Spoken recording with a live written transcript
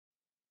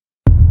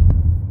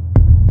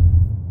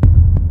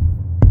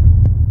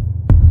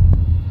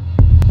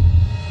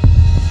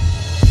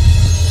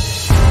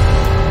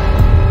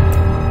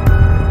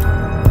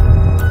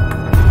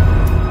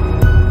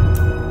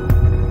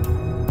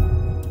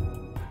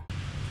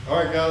All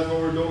right, guys, what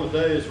we're doing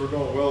today is we're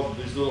going to weld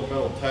these little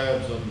metal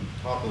tabs on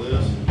top of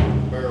this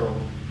barrel,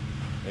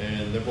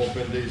 and then we'll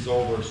bend these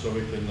over so we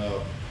can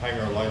hang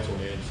our lights on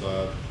the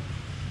inside.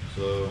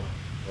 So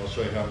I'll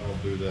show you how I'm going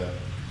to do that.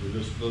 So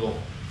just little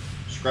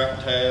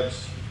scrap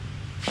tabs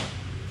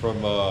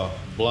from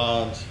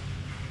blinds.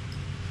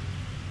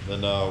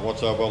 Then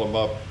once I weld them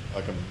up,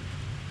 I can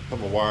put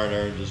my wire in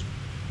there and just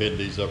bend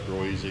these up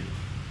real easy.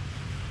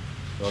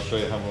 So I'll show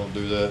you how I'm going to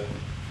do that.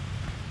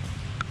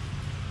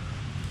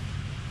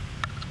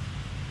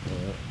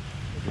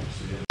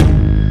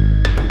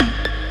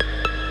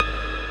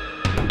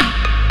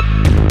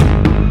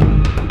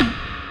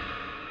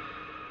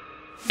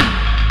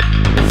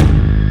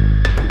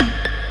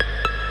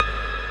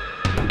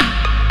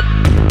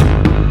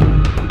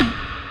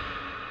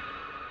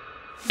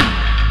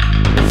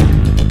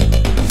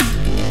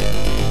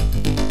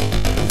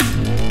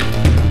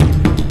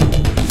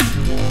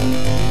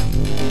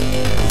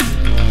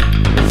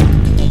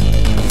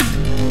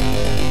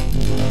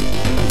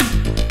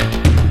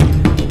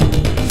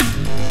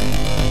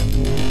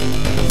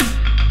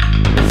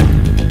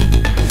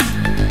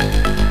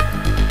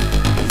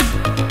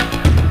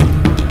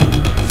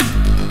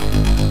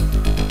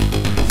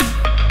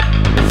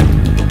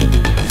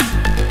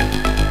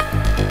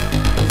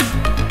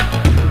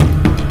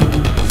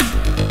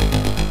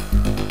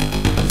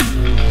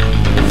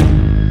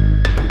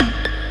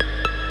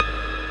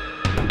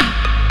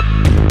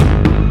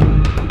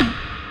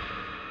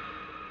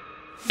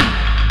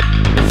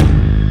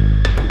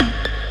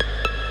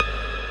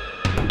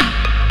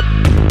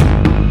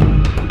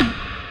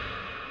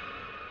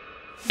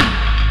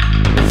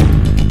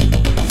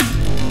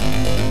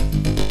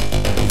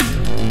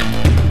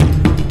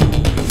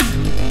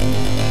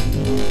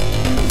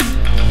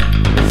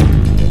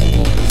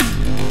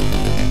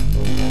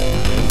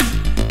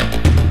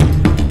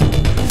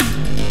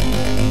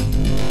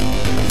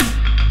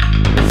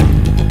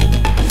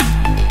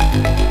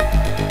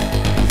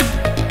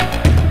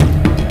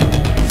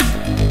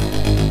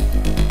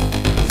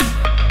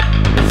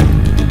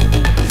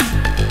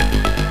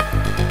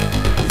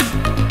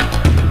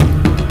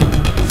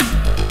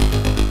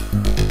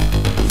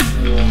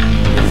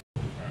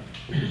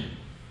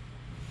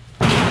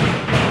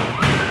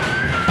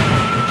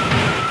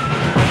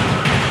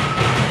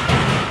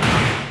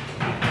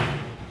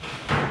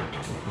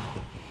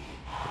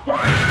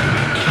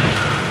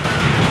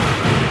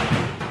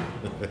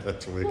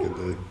 That's wicked,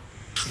 dude.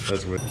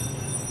 That's wicked.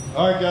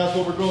 All right, guys,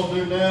 what we're going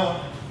to do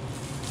now,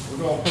 we're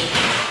going to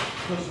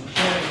put some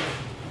chain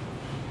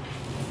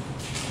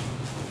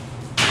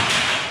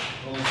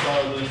on the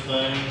side of this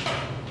thing.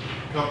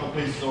 A couple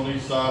pieces on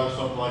each side or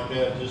something like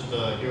that, just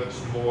to give it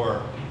some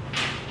more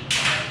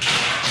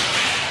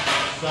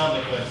sound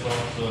effects on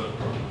it. So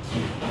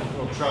we're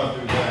going to try to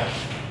do that.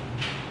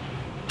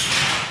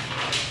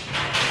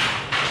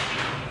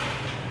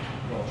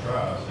 We're going to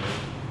try, see.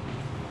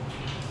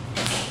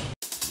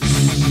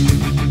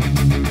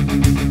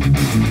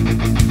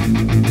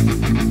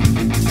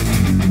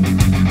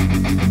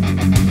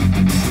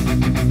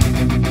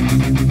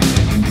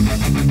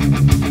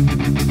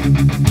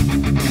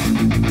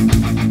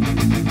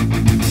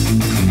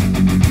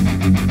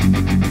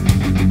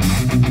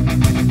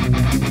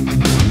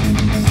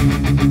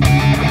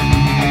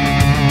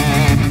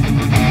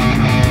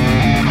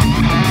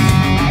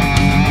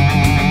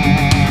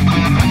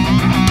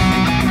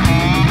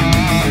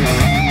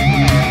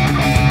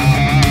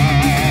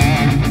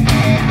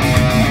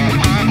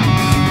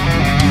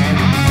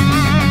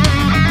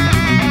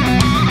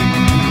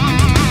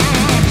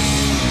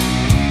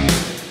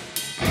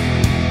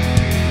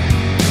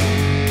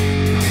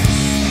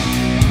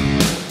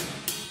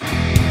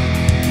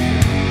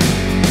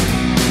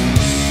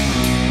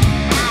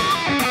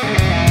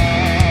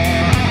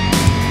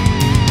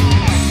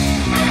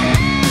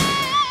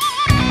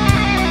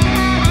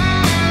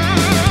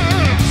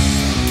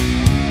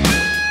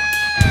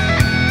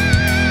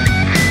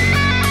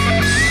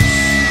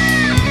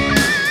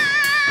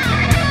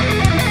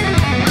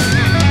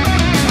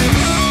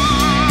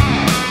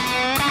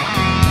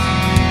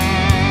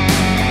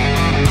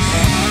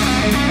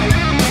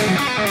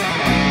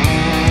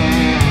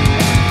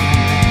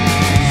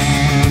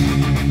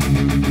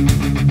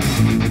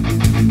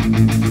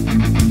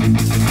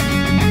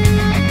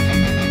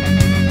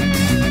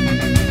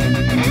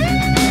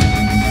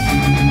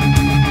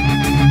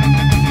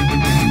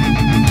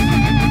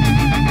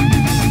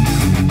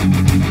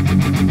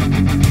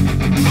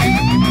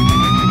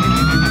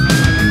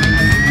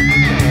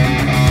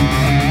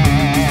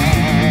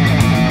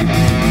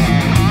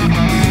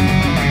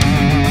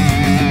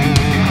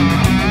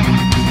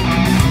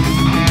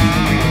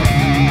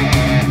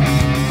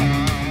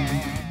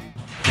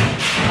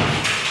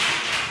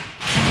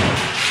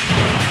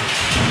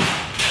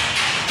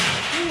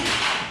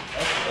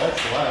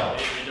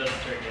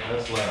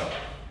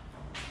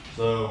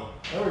 So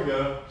there we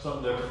go,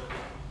 something different.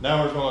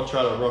 Now we're going to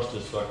try to rust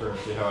this sucker and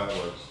see how it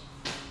works.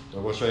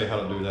 So we'll show you how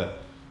to do that.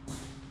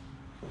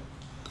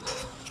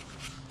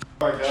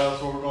 All right,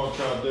 guys, what we're going to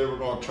try to do, we're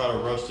going to try to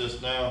rust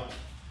this now.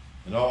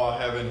 And all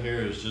I have in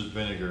here is just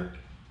vinegar.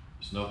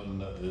 It's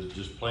nothing, it's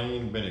just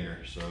plain vinegar,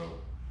 so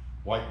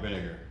white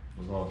vinegar.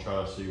 We're gonna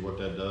try to see what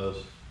that does.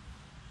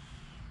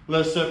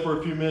 Let it set for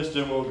a few minutes,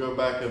 then we'll go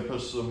back and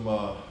put some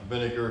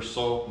vinegar,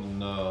 salt,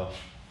 and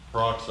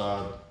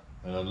peroxide,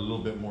 and a little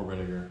bit more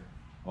vinegar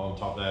on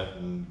top of that,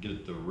 and get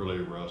it to really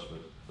rust.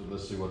 But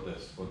let's see what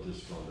this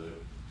is gonna do.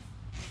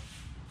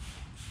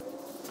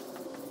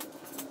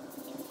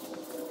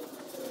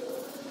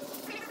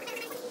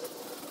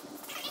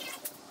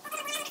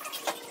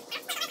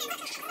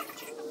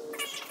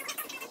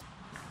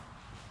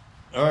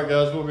 All right,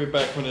 guys, we'll be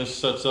back when this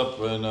sets up,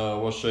 and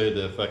we'll show you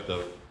the effect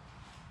of it.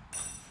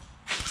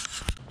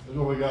 Here's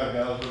what we got,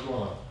 guys. We're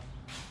gonna.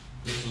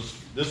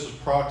 This is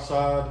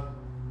peroxide,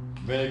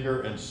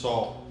 vinegar, and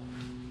salt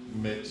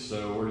mix.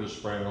 So we're just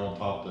spraying it on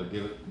top to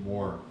give it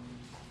more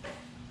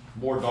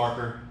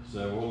darker.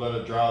 So we'll let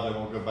it dry, then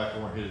we'll go back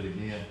and we'll hit it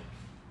again.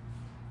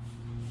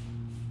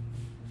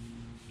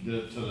 Get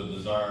it to the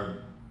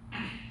desired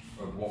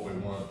of what we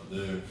want it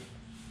to do.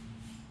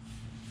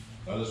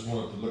 I just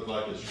want it to look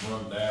like it's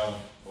run down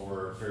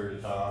over a period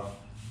of time.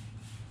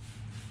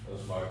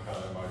 That's my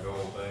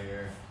goal thing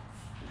here.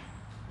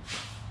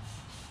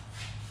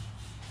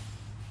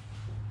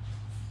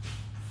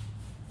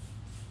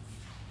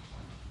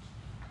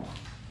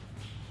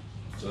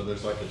 So it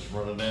looks like it's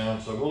running down.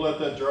 So we'll let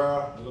that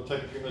dry. It'll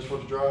take a few minutes for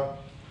it to dry.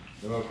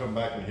 Then we'll come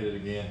back and hit it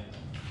again.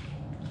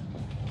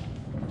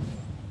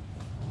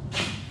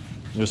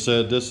 You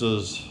said this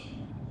is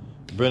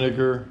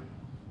vinegar,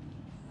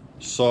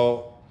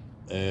 salt,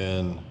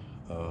 and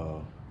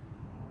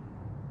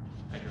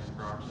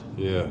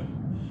yeah,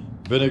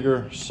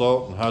 vinegar,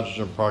 salt, and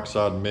hydrogen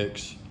peroxide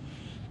mix.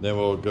 Then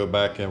we'll go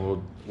back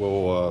and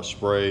we'll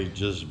spray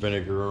just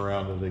vinegar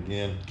around it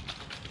again,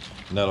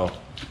 and that'll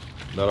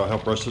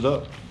help rust it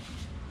up.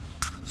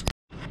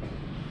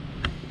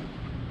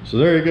 So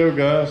there you go,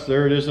 guys.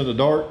 There it is in the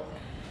dark.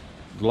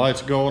 The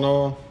light's going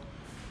on.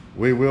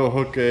 We will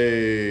hook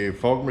a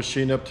fog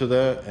machine up to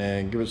that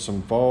and give it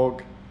some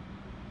fog.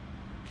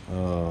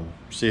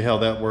 See how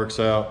that works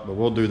out, but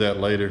we'll do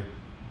that later.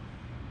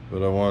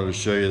 But I wanted to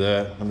show you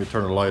that. Let me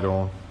turn the light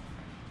on.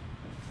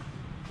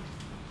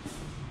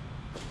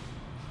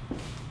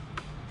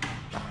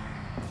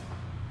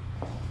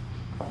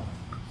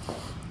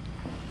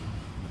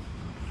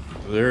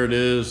 So there it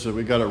is. So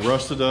we got it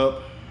rusted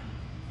up.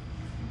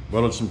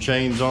 Welded some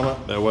chains on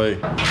it. That way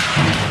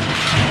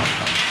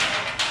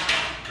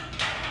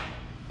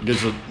it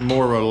gets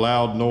more of a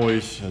loud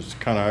noise. It's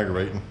kind of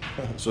aggravating.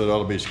 So it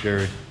ought to be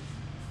scary.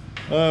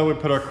 We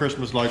put our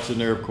Christmas lights in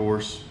there, of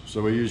course.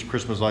 So we use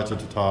Christmas lights at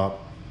the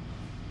top.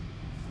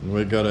 And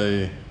we got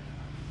a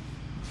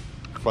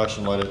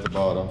flashing light at the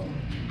bottom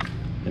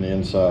and the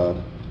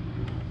inside.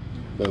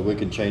 But we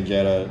can change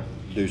that out,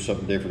 do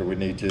something different if we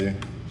need to.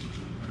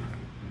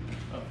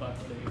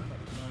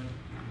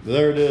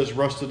 There it is,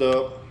 rusted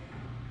up.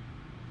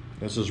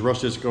 This is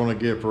rusty as it's going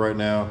to get for right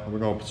now. We're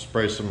going to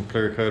spray some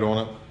clear coat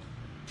on it.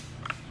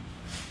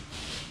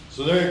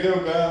 So there you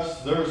go,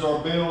 guys. There's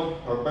our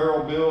build, our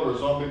barrel build, or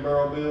zombie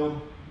barrel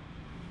build.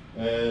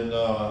 And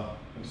like I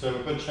said,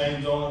 we put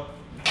chains on it,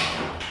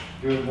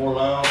 give it more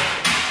loud.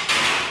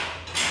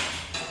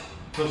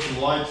 Put some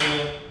lights in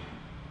it.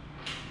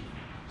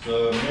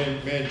 So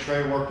me and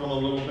Trey worked on it a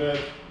little bit.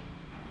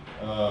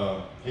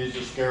 He's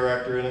the scare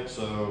actor in it,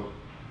 so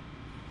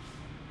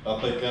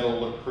I think that'll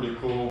look pretty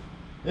cool.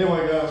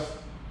 Anyway, guys,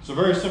 it's a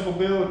very simple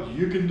build.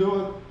 You can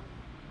do it.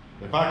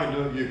 If I can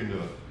do it, you can do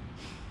it.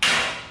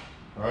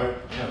 All right.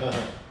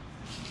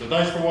 So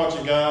thanks for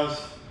watching,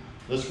 guys.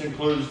 This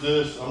concludes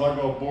this. I'm not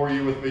going to bore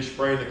you with me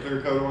spraying the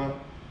clear coat on it.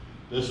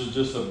 This is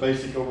just a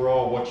basic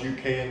overall what you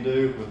can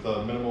do with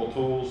minimal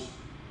tools.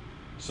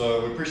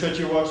 So we appreciate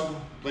you watching.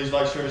 Please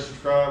like, share, and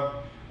subscribe,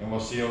 and we'll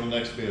see you on the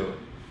next build.